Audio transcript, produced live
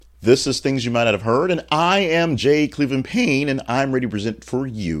This is Things You Might Not Have Heard, and I am Jay Cleveland Payne, and I'm ready to present for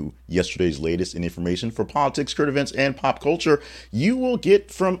you yesterday's latest in information for politics, current events, and pop culture. You will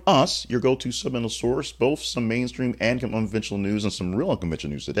get from us, your go-to supplemental source, both some mainstream and unconventional news and some real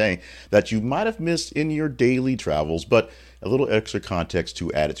unconventional news today that you might have missed in your daily travels, but a little extra context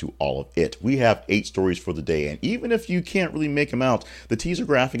to add it to all of it. We have 8 stories for the day, and even if you can't really make them out, the teaser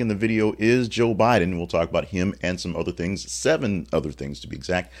graphic in the video is Joe Biden. We'll talk about him and some other things, 7 other things to be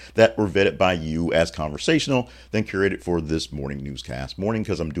exact, that were vetted by you as conversational, then curated for this morning newscast. Morning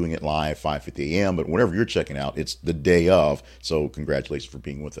because I'm doing it live 5:50 a.m., but whenever you're checking out, it's the day of, so congratulations for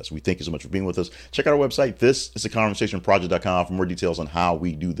being with us. We thank you so much for being with us. Check out our website. This is theconversationproject.com for more details on how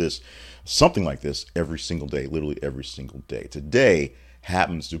we do this, something like this, every single day, literally every single day. Today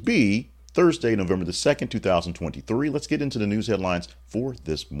happens to be Thursday, November the 2nd, 2023. Let's get into the news headlines for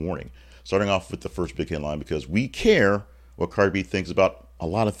this morning. Starting off with the first big headline, because we care what Cardi B thinks about a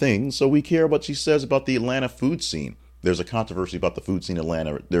lot of things, so we care what she says about the Atlanta food scene. There's a controversy about the food scene in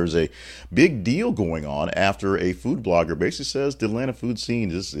Atlanta. There's a big deal going on after a food blogger basically says the Atlanta food scene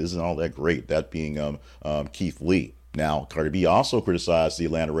isn't all that great, that being Keith Lee. Now, Cardi B also criticized the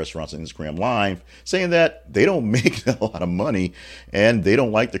Atlanta restaurants on Instagram Live, saying that they don't make a lot of money and they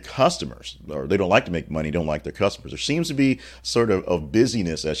don't like the customers, or they don't like to make money, don't like their customers. There seems to be sort of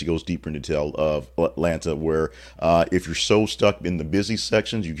busyness as she goes deeper into detail of Atlanta, where if you're so stuck in the busy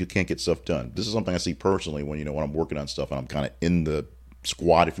sections, you can't get stuff done. This is something I see personally when I'm working on stuff and I'm kind of in the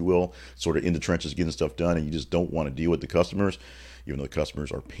squad, if you will, sort of in the trenches getting stuff done, and you just don't want to deal with the customers, even though the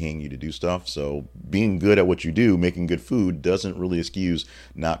customers are paying you to do stuff. So being good at what you do, making good food, doesn't really excuse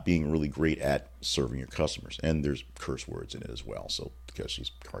not being really great at serving your customers. And there's curse words in it as well, so because she's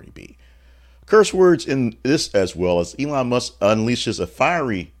Cardi B. Curse words in this as well, as Elon Musk unleashes a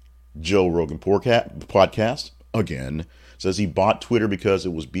fiery Joe Rogan podcast again. Says he bought Twitter because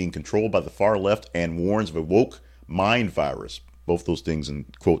it was being controlled by the far left and warns of a woke mind virus. Both those things in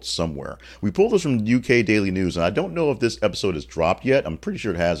quotes somewhere. We pulled this from UK Daily News, and I don't know if this episode has dropped yet. I'm pretty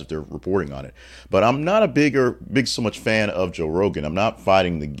sure it has if they're reporting on it. But I'm not a big so much fan of Joe Rogan. I'm not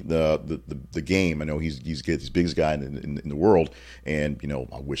fighting the game. I know he's the biggest guy in the world, and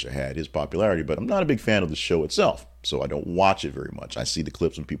I wish I had his popularity. But I'm not a big fan of the show itself, so I don't watch it very much. I see the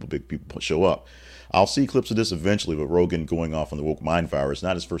clips when big people show up. I'll see clips of this eventually, but Rogan going off on the woke mind virus,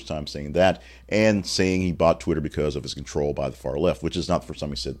 not his first time saying that, and saying he bought Twitter because of his control by the far left, which is not the first time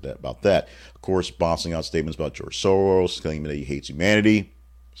he said that about that. Of course, bossing out statements about George Soros, claiming that he hates humanity.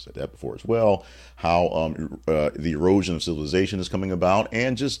 Said that before as well. How the erosion of civilization is coming about,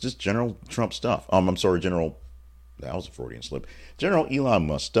 and just general Trump stuff. That was a Freudian slip. General Elon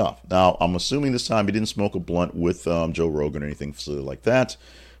Musk stuff. Now, I'm assuming this time he didn't smoke a blunt with Joe Rogan or anything silly like that.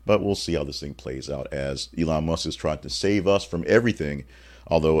 But we'll see how this thing plays out, as Elon Musk is trying to save us from everything.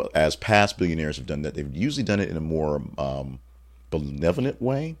 Although, as past billionaires have done that, they've usually done it in a more benevolent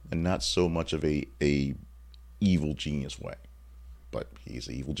way and not so much of a evil genius way. But he's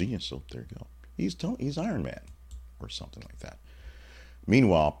an evil genius, so there you go. He's Iron Man or something like that.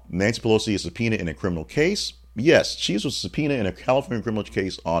 Meanwhile, Nancy Pelosi is subpoenaed in a criminal case. Yes, she was subpoenaed in a California criminal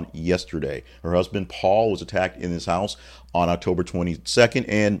case on yesterday. Her husband, Paul, was attacked in his house on October 22nd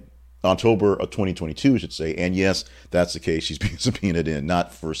and October of 2022, I should say. And yes, that's the case she's being subpoenaed in,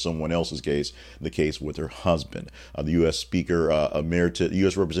 not for someone else's case, the case with her husband. The U.S. Speaker,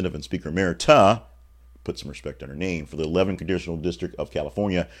 U.S. Representative and Speaker Emerita, put some respect on her name, for the 11th Congressional District of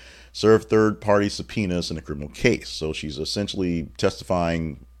California, served third-party subpoenas in a criminal case. So she's essentially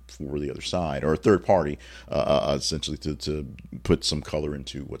testifying for the other side, or a third party, essentially to put some color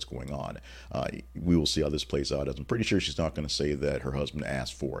into what's going on. We will see how this plays out, as I'm pretty sure she's not going to say that her husband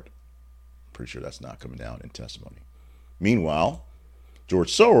asked for it. Pretty sure that's not coming down in testimony. Meanwhile, George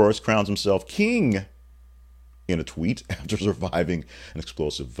Soros crowns himself king in a tweet after surviving an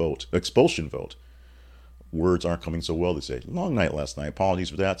expulsion vote. Words aren't coming so well, they say. Long night last night.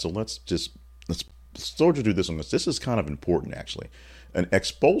 Apologies for that. So let's soldier through this one. This is kind of important, actually. An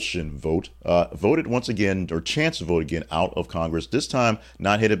expulsion vote, voted once again, or chance to vote again, out of Congress. This time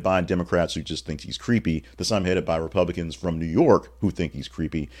not headed by Democrats who just think he's creepy. This time headed by Republicans from New York who think he's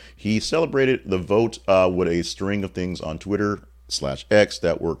creepy. He celebrated the vote with a string of things on Twitter/X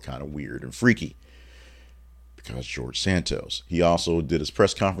that were kind of weird and freaky. Because George Santos. He also did his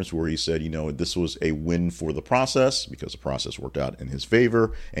press conference where he said, this was a win for the process because the process worked out in his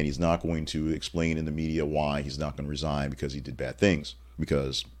favor, and he's not going to explain in the media why he's not going to resign because he did bad things.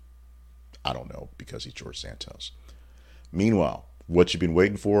 Because he's George Santos. Meanwhile, what you've been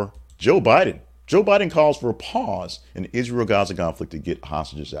waiting for? Joe Biden. Joe Biden calls for a pause in the Israel-Gaza conflict to get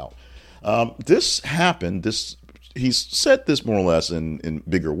hostages out. This he's said this more or less in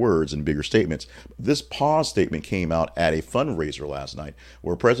bigger words and bigger statements. This pause statement came out at a fundraiser last night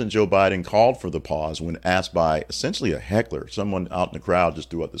where President Joe Biden called for the pause when asked by essentially a heckler, someone out in the crowd just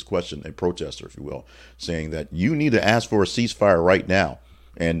threw out this question, a protester, if you will, saying that you need to ask for a ceasefire right now.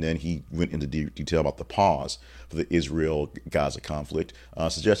 And then he went into detail about the pause for the Israel-Gaza conflict,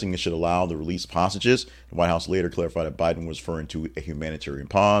 suggesting it should allow the release of hostages. The White House later clarified that Biden was referring to a humanitarian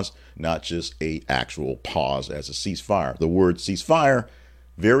pause, not just a actual pause as a ceasefire. The word ceasefire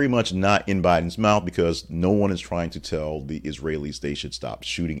very much not in Biden's mouth because no one is trying to tell the Israelis they should stop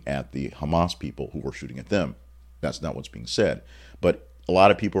shooting at the Hamas people who are shooting at them. That's not what's being said. But a lot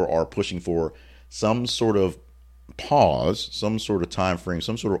of people are pushing for some sort of pause, some sort of time frame,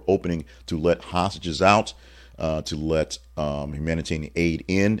 some sort of opening to let hostages out, to let humanitarian aid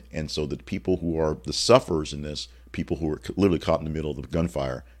in, and so that people who are the sufferers in this, people who are literally caught in the middle of the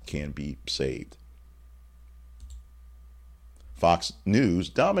gunfire, can be saved. Fox News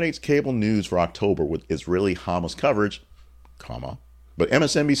dominates cable news for October with Israeli Hamas coverage, but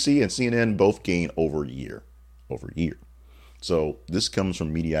MSNBC and CNN both gain over a year. So this comes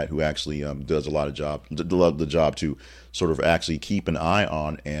from Mediaite, who actually does the job to sort of actually keep an eye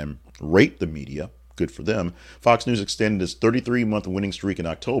on and rate the media. Good for them. Fox News extended its 33-month winning streak in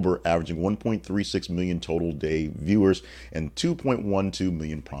October, averaging 1.36 million total day viewers and 2.12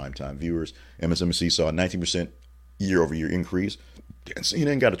 million primetime viewers. MSNBC saw a 19% year-over-year increase, and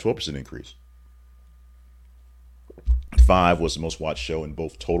CNN got a 12% increase. 5 was the most watched show in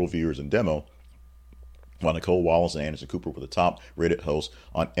both total viewers and demo, while Nicole Wallace and Anderson Cooper were the top-rated hosts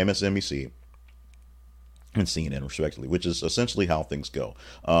on MSNBC and CNN, respectively, which is essentially how things go.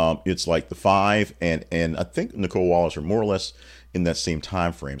 It's like the 5 and I think Nicole Wallace are more or less in that same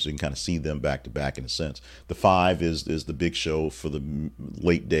time frame, so you can kind of see them back to back in a sense. The 5 is the big show for the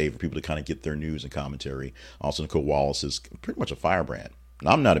late day for people to kind of get their news and commentary. Also, Nicole Wallace is pretty much a firebrand. And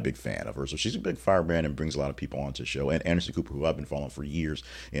I'm not a big fan of her, so she's a big firebrand and brings a lot of people onto the show. And Anderson Cooper, who I've been following for years,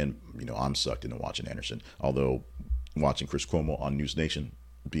 and I'm sucked into watching Anderson. Although watching Chris Cuomo on News Nation,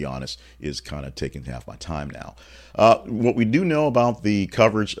 to be honest, is kind of taking half my time now. What we do know about the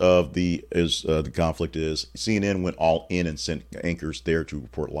coverage of the conflict is CNN went all in and sent anchors there to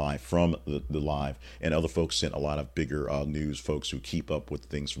report live from the live, and other folks sent a lot of bigger news folks who keep up with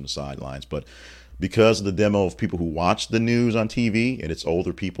things from the sidelines. But because of the demo of people who watch the news on TV, and it's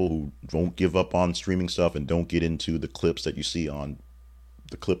older people who don't give up on streaming stuff and don't get into the clips that you see on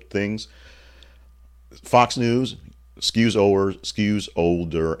the clip things, Fox News skews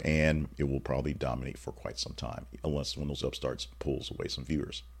older, and it will probably dominate for quite some time, unless one of those upstarts pulls away some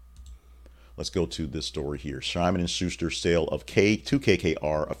viewers. Let's go to this story here. Simon & Schuster's sale of to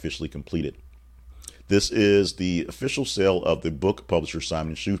KKR officially completed. This is the official sale of the book publisher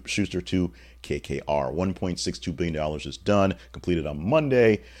Simon & Schuster to KKR. $1.62 billion is done, completed on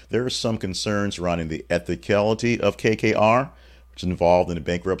Monday. There are some concerns surrounding the ethicality of KKR, which is involved in the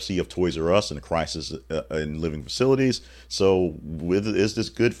bankruptcy of Toys R Us and a crisis in living facilities. So is this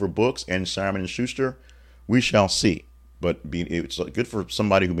good for books and Simon & Schuster? We shall see. But it's good for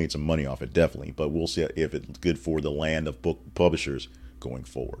somebody who made some money off it, definitely. But we'll see if it's good for the land of book publishers going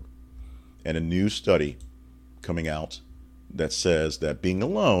forward. And a new study coming out that says that being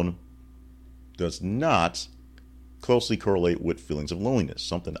alone does not closely correlate with feelings of loneliness.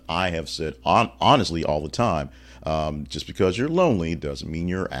 Something I have said honestly all the time. Just because you're lonely doesn't mean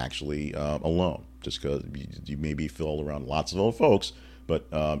you're actually alone. Just because you maybe feel around lots of other folks, but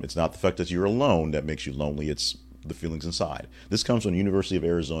it's not the fact that you're alone that makes you lonely. It's the feelings inside. This comes from the University of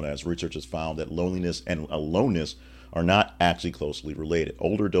Arizona, as researchers found that loneliness and aloneness are not actually closely related.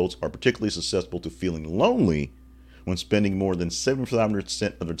 Older adults are particularly susceptible to feeling lonely when spending more than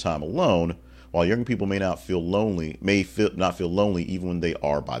 75% of their time alone, while younger people may not feel lonely even when they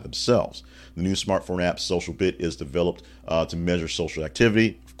are by themselves. The new smartphone app SocialBit is developed to measure social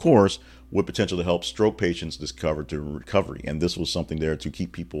activity, of course, with potential to help stroke patients discover to recovery. And this was something there to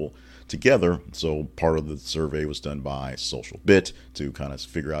keep people together. So part of the survey was done by SocialBit to kind of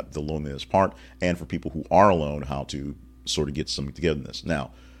figure out the loneliness part, and for people who are alone, how to sort of get some togetherness.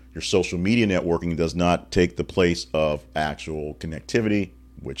 Now, your social media networking does not take the place of actual connectivity,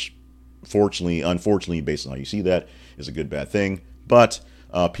 which unfortunately, based on how you see that, is a good, bad thing. But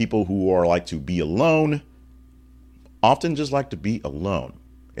people who are like to be alone often just like to be alone.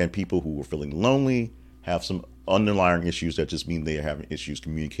 And people who are feeling lonely have some underlying issues that just mean they are having issues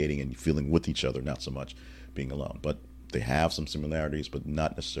communicating and feeling with each other, not so much being alone. But they have some similarities, but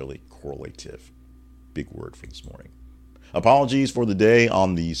not necessarily correlative. Big word for this morning. Apologies for the day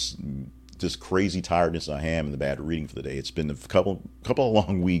on these this crazy tiredness I am and the bad reading for the day. It's been a couple of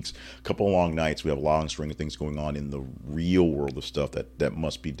long weeks, a couple of long nights. We have a long string of things going on in the real world of stuff that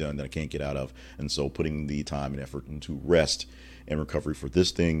must be done that I can't get out of. And so putting the time and effort into rest and recovery for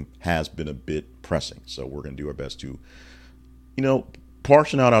this thing has been a bit pressing. So we're going to do our best to,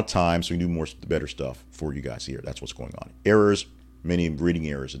 portion out our time so we can do more better stuff for you guys here. That's what's going on. Errors, many reading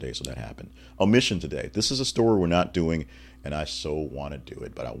errors today, so that happened. Omission today. This is a story we're not doing, and I so want to do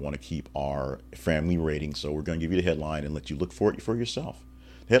it, but I want to keep our family rating, so we're going to give you the headline and let you look for it for yourself.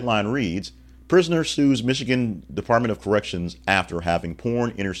 The headline reads, Prisoner sues Michigan Department of Corrections after having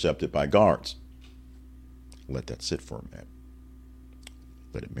porn intercepted by guards. Let that sit for a minute.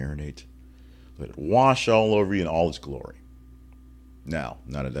 Let it marinate. Let it wash all over you in all its glory. Now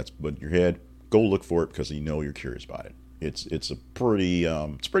that that's put in your head, go look for it because you're curious about it. It's a pretty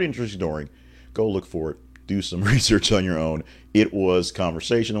interesting story. Go look for it. Do some research on your own. It was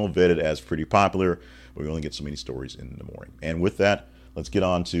conversational, vetted as pretty popular. But we only get so many stories in the morning. And with that, let's get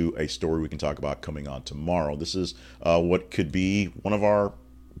on to a story we can talk about coming on tomorrow. This is what could be one of our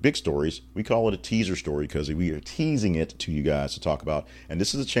big stories. We call it a teaser story because we are teasing it to you guys to talk about. And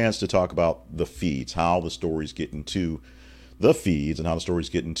this is a chance to talk about the feeds, how the stories get into the feeds and how the stories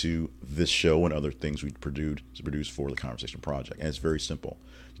get into this show and other things we produce for the Conversation Project. And it's very simple.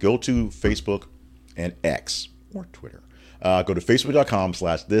 Go to Facebook and X or Twitter. Go to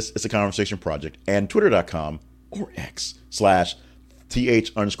facebook.com/this is a conversation project and twitter.com or X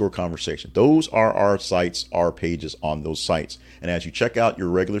 /th_conversation. Those are our sites, our pages on those sites. And as you check out your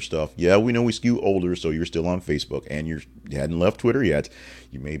regular stuff, we know we skew older, so you're still on Facebook and you hadn't left Twitter yet.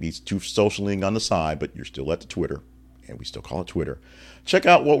 You may be too socialing on the side, but you're still at the Twitter. And we still call it Twitter. Check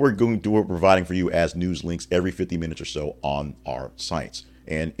out what we're providing for you as news links every 50 minutes or so on our sites.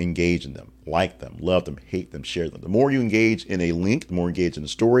 And engage in them, like them, love them, hate them, share them. The more you engage in a link, the more you engage in a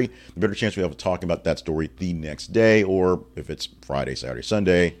story, the better chance we have of talking about that story the next day, or if it's Friday, Saturday,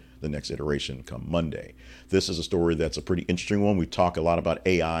 Sunday, the next iteration come Monday. This is a story that's a pretty interesting one. We talk a lot about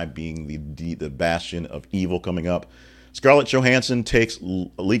AI being the bastion of evil coming up. Scarlett Johansson takes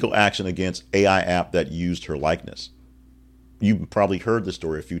legal action against AI app that used her likeness. You've probably heard this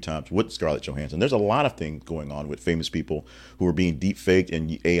story a few times with Scarlett Johansson. There's a lot of things going on with famous people who are being deep faked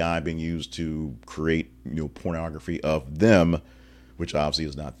and AI being used to create pornography of them, which obviously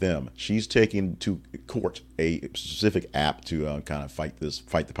is not them. She's taking to court a specific app to kind of fight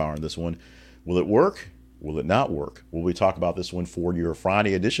the power in this one. Will it work? Will it not work? Will we talk about this one for your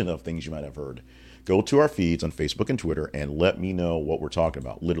Friday edition of Things You Might Have Heard? Go to our feeds on Facebook and Twitter and let me know what we're talking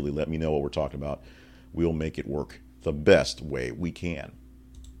about. Literally, let me know what we're talking about. We'll make it work the best way we can.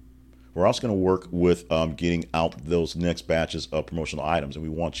 We're also going to work with getting out those next batches of promotional items, and we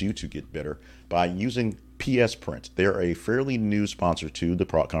want you to get better by using PS Print. They're a fairly new sponsor to the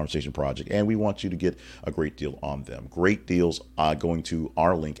Conversation Project, and we want you to get a great deal on them. Great deals going to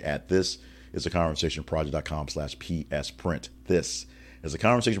our link at this is a conversationproject.com/PS Print. This is a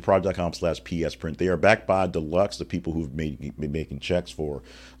conversationproject.com/PS Print. They are backed by Deluxe, the people who've been making checks for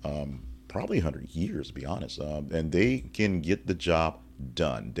probably 100 years, to be honest. And they can get the job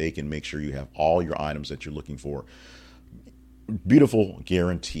done. They can make sure you have all your items that you're looking for. Beautiful,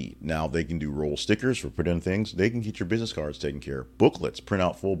 guaranteed. Now, they can do roll stickers for putting in things. They can get your business cards taken care of. Booklets, print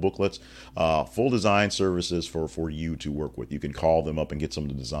out full booklets, full design services for you to work with. You can call them up and get some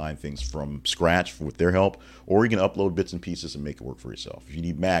of the design things from scratch with their help, or you can upload bits and pieces and make it work for yourself. If you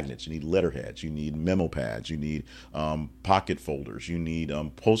need magnets, you need letterheads, you need memo pads, you need pocket folders, you need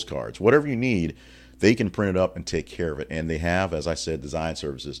postcards, whatever you need, they can print it up and take care of it. And they have, as I said, design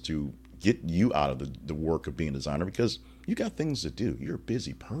services to get you out of the work of being a designer, because you got things to do. You're a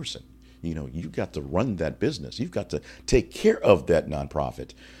busy person. You've got to run that business. You've got to take care of that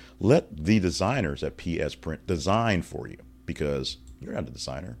nonprofit. Let the designers at PS Print design for you, because you're not a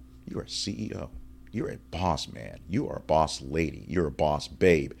designer. You're a CEO. You're a boss man. You are a boss lady. You're a boss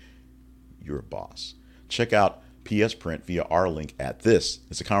babe. You're a boss. Check out PS Print via our link at this.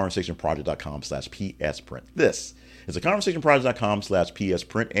 It's a conversationproject.com/PS Print. This is a conversationproject.com/PS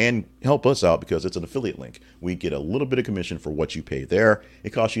Print, and help us out because it's an affiliate link. We get a little bit of commission for what you pay there. It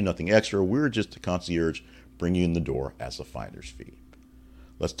costs you nothing extra. We're just a concierge, bring you in the door as a finder's fee.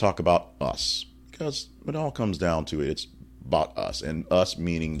 Let's talk about us, because when it all comes down to it, it's about us, and us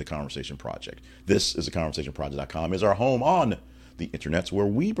meaning the Conversation Project. This is a conversationproject.com is our home on the internets, where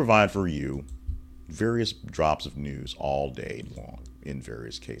we provide for you various drops of news all day long in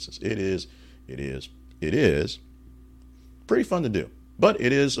various cases. It is pretty fun to do, but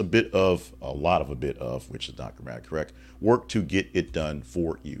it is a bit of, which is not grammatically correct, work to get it done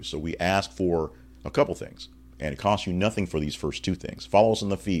for you. So we ask for a couple things. And it costs you nothing for these first two things. Follow us on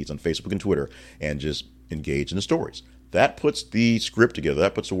the feeds on Facebook and Twitter and just engage in the stories. That puts the script together.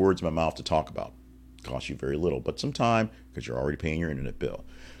 That puts the words in my mouth to talk about. It costs you very little, but some time because you're already paying your internet bill.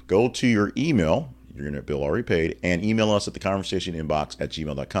 Go to your email, your internet bill already paid, and email us at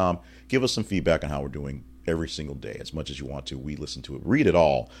theconversationinbox@gmail.com. Give us some feedback on how we're doing every single day, as much as you want to. We listen to it, read it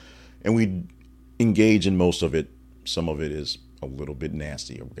all, and we engage in most of it. Some of it is a little bit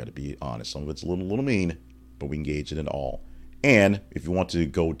nasty. We've got to be honest. Some of it's a little mean, but we engage in it all. And if you want to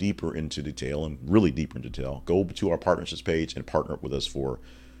go deeper into detail and really deeper into detail, go to our partnerships page and partner up with us for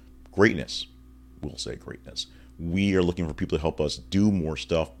greatness. We'll say greatness. We are looking for people to help us do more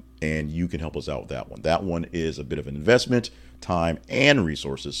stuff, and you can help us out with that one. That one is a bit of an investment, time, and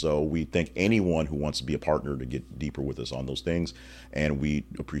resources. So we thank anyone who wants to be a partner to get deeper with us on those things, and we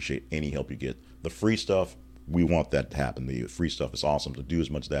appreciate any help you get. The free stuff, we want that to happen. The free stuff is awesome. To do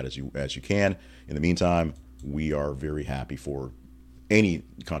as much of that as you can. In the meantime, we are very happy for any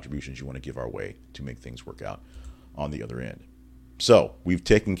contributions you want to give our way to make things work out on the other end. So we've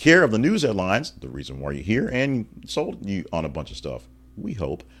taken care of the news headlines, the reason why you're here, and sold you on a bunch of stuff, we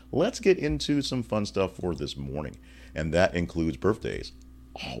hope. Let's get into some fun stuff for this morning, and that includes birthdays.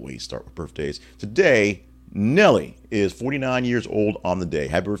 Always start with birthdays. Today, Nelly is 49 years old on the day.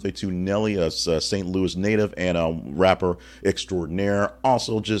 Happy birthday to Nelly, a St. Louis native and a rapper extraordinaire.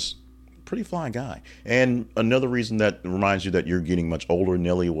 Also just pretty fly guy. And another reason that reminds you that you're getting much older,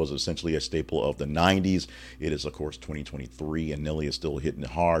 Nelly was essentially a staple of the 90s. It is, of course, 2023, and Nelly is still hitting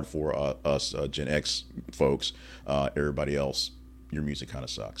hard for us Gen X folks. Everybody else, your music kind of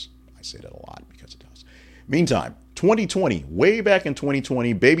sucks. I say that a lot because it does. Meantime, 2020, way back in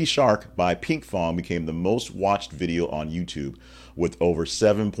 2020, Baby Shark by Pink Fong became the most watched video on YouTube with over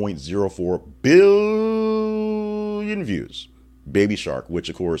 7.04 billion views. Baby Shark, which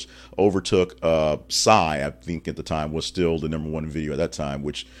of course overtook Psy, I think at the time was still the number one video at that time,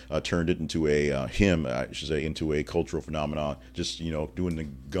 which turned it into a into a cultural phenomenon, just, doing the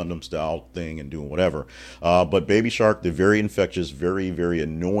Gundam style thing and doing whatever. But Baby Shark, the very infectious, very, very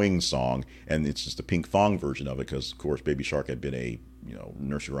annoying song, and it's just the Pink Fong version of it, because of course Baby Shark had been a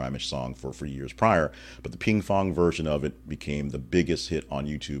nursery rhyme-ish song for years prior, but the Pink Fong version of it became the biggest hit on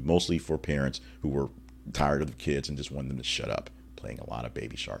YouTube, mostly for parents who were tired of the kids and just wanted them to shut up, playing a lot of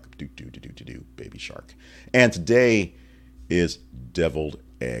Baby Shark, Baby Shark. And today is Deviled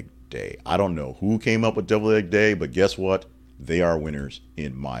Egg Day. I don't know who came up with Deviled Egg Day, but guess what? They are winners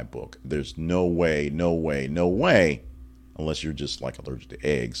in my book. There's no way, unless you're just like allergic to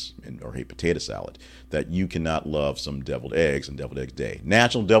eggs or hate potato salad, that you cannot love some deviled eggs and Deviled Egg Day.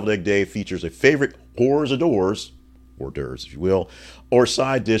 National Deviled Egg Day features a favorite hors d'oeuvres, hors d'oeuvres, if you will, or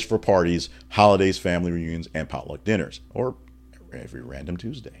side dish for parties, holidays, family reunions, and potluck dinners, or every random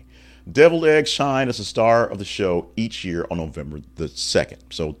Tuesday. Deviled eggs shine as the star of the show each year on November the 2nd.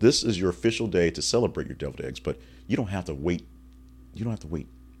 So this is your official day to celebrate your deviled eggs, but you don't have to wait. You don't have to wait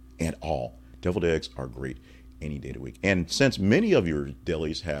at all. Deviled eggs are great any day of the week. And since many of your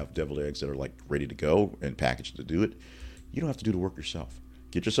delis have deviled eggs that are like ready to go and packaged to do it, you don't have to do the work yourself.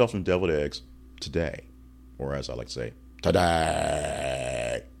 Get yourself some deviled eggs today. Or as I like to say,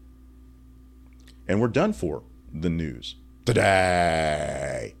 today. And we're done for the news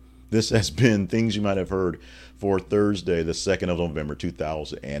today. This has been Things You Might Have Heard for Thursday, the 2nd of November,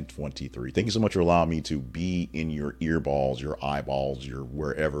 2023. Thank you so much for allowing me to be in your earballs, your eyeballs, your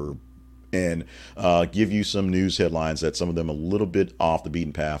wherever, and give you some news headlines that some of them a little bit off the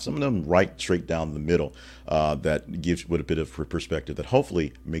beaten path, some of them right straight down the middle, that gives you a bit of perspective that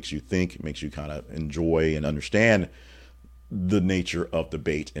hopefully makes you think, makes you kind of enjoy and understand the nature of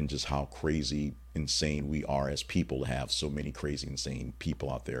debate and just how crazy, insane we are as people to have so many crazy, insane people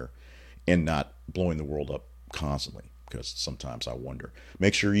out there and not blowing the world up constantly. Because sometimes I wonder.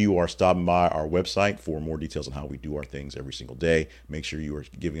 Make sure you are stopping by our website for more details on how we do our things every single day. Make sure you are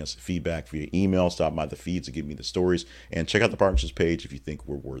giving us feedback via email. Stop by the feeds to give me the stories. And check out the partnerships page if you think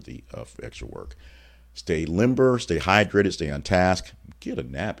we're worthy of extra work. Stay limber, stay hydrated, stay on task. Get a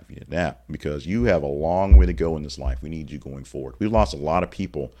nap if you need a nap, because you have a long way to go in this life. We need you going forward. We've lost a lot of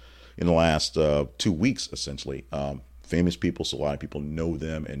people in the last 2 weeks, essentially. Famous people, so a lot of people know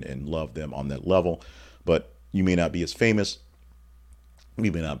them and love them on that level. But you may not be as famous,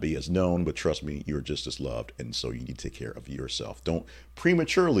 you may not be as known, but trust me, you're just as loved. And so you need to take care of yourself. Don't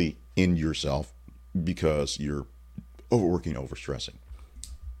prematurely end yourself because you're overworking, overstressing.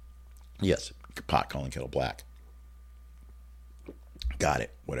 Yes, pot calling kettle black. Got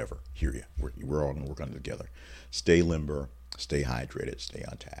it. Whatever. Hear you. We're all going to work on it together. Stay limber. Stay hydrated. Stay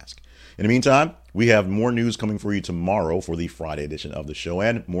on task. In the meantime, we have more news coming for you tomorrow for the Friday edition of the show,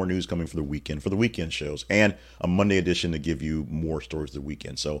 and more news coming for the weekend shows, and a Monday edition to give you more stories the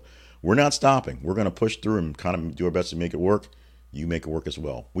weekend. So we're not stopping. We're going to push through and kind of do our best to make it work. You make it work as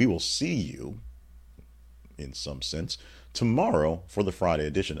well. We will see you, in some sense, tomorrow for the Friday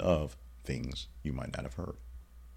edition of Things You Might Not Have Heard.